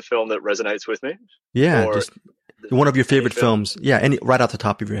 Just what's a film that resonates with me? Yeah, just one of your favorite films. Yeah, right off the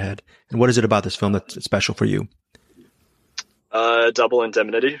top of your head. And what is it about this film that's special for you? Double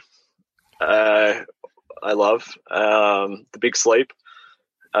Indemnity. I love. The Big Sleep.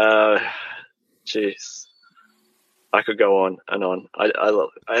 Jeez. I could go on and on.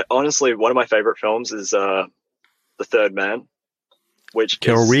 I honestly, one of my favorite films is The Third Man, which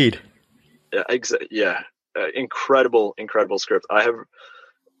Carol Reed. Incredible script.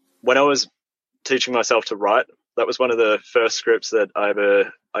 When I was teaching myself to write, that was one of the first scripts that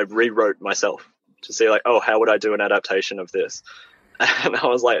I rewrote myself to see like, how would I do an adaptation of this? And I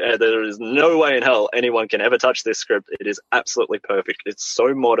was like, there is no way in hell anyone can ever touch this script. It is absolutely perfect. It's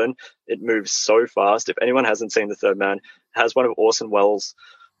so modern. It moves so fast. If anyone hasn't seen The Third Man, it has one of Orson Welles'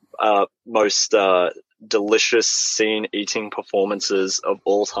 most delicious scene-eating performances of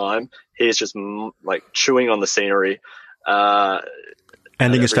all time. He's just like chewing on the scenery.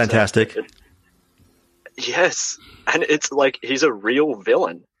 Ending is fantastic. Yes. And it's like he's a real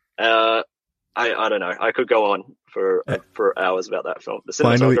villain. I don't know. I could go on for hours about that film. The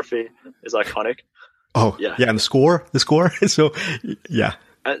cinematography is iconic. Oh, yeah. And the score. So, yeah.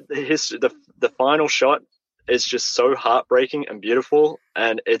 The final shot is just so heartbreaking and beautiful.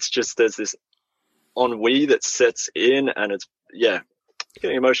 And it's just, there's this ennui that sets in, and it's,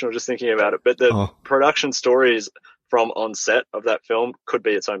 getting emotional just thinking about it. But the production stories from on set of that film could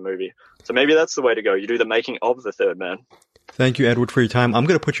be its own movie. So maybe that's the way to go. You do the making of The Third Man. Thank you, Edward, for your time. I'm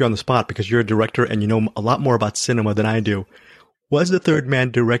going to put you on the spot because you're a director and you know a lot more about cinema than I do. Was The Third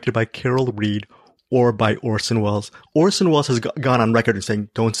Man directed by Carol Reed or by Orson Welles? Orson Welles has gone on record and saying,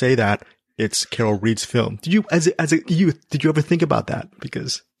 "Don't say that. It's Carol Reed's film." Did you, as a youth, did you ever think about that?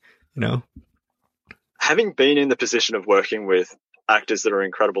 Because, having been in the position of working with actors that are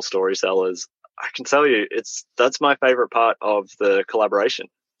incredible storytellers, I can tell you that's my favorite part of the collaboration.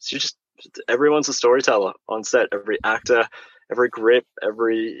 So everyone's a storyteller on set, every actor, every grip,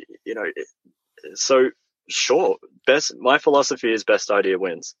 so sure. My philosophy is best idea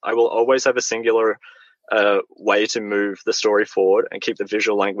wins. I will always have a singular way to move the story forward and keep the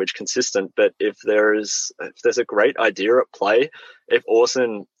visual language consistent. But if there's a great idea at play, if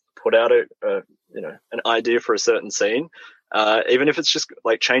Orson put out an idea for a certain scene, even if it's just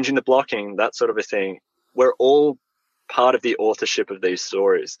like changing the blocking, that sort of a thing, we're all part of the authorship of these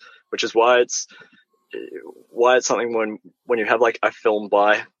stories, which is why it's something when you have like a film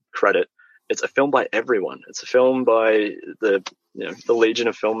by credit, it's a film by everyone. It's a film by the legion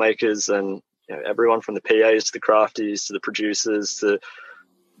of filmmakers and everyone from the PAs to the crafties to the producers to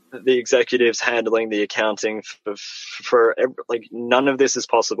the executives handling the accounting for none of this is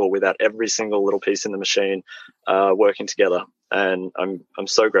possible without every single little piece in the machine working together. And I'm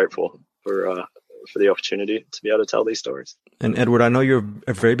so grateful for the opportunity to be able to tell these stories. And Edward, I know you're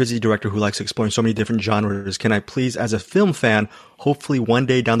a very busy director who likes exploring so many different genres. Can I please, as a film fan, hopefully one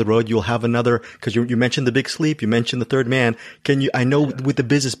day down the road you'll have another, because you mentioned The Big Sleep, you mentioned The Third Man. I know with the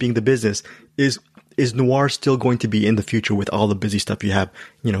business being the business, is noir still going to be in the future with all the busy stuff you have,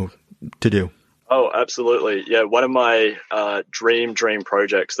 to do? Oh, absolutely. Yeah. One of my dream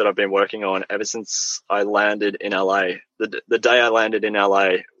projects that I've been working on ever since I landed in LA, the day I landed in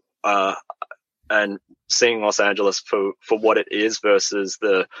LA, and seeing Los Angeles for what it is versus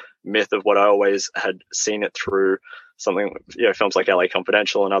the myth of what I always had seen it through something, films like LA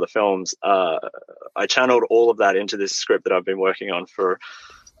Confidential and other films. I channeled all of that into this script that I've been working on for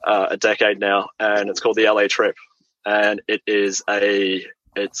a decade now, and it's called The LA Trip. And it's every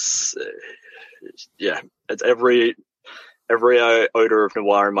odor of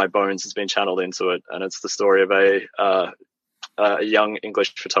noir in my bones has been channeled into it. And it's the story of a young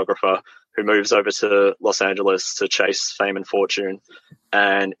English photographer who moves over to Los Angeles to chase fame and fortune.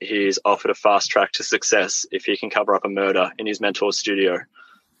 And he's offered a fast track to success if he can cover up a murder in his mentor's studio.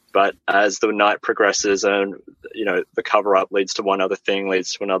 But as the night progresses and, the cover up leads to one other thing,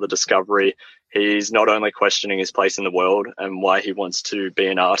 leads to another discovery, he's not only questioning his place in the world and why he wants to be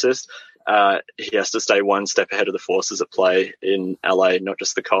an artist, he has to stay one step ahead of the forces at play in LA, not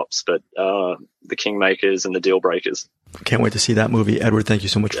just the cops, but the kingmakers and the deal breakers. Can't wait to see that movie. Edward, thank you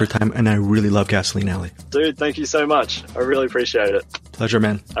so much for your time, and I really love Gasoline Alley. Dude, thank you so much. I really appreciate it. Pleasure,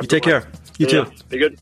 man. You take care. You too. Be good.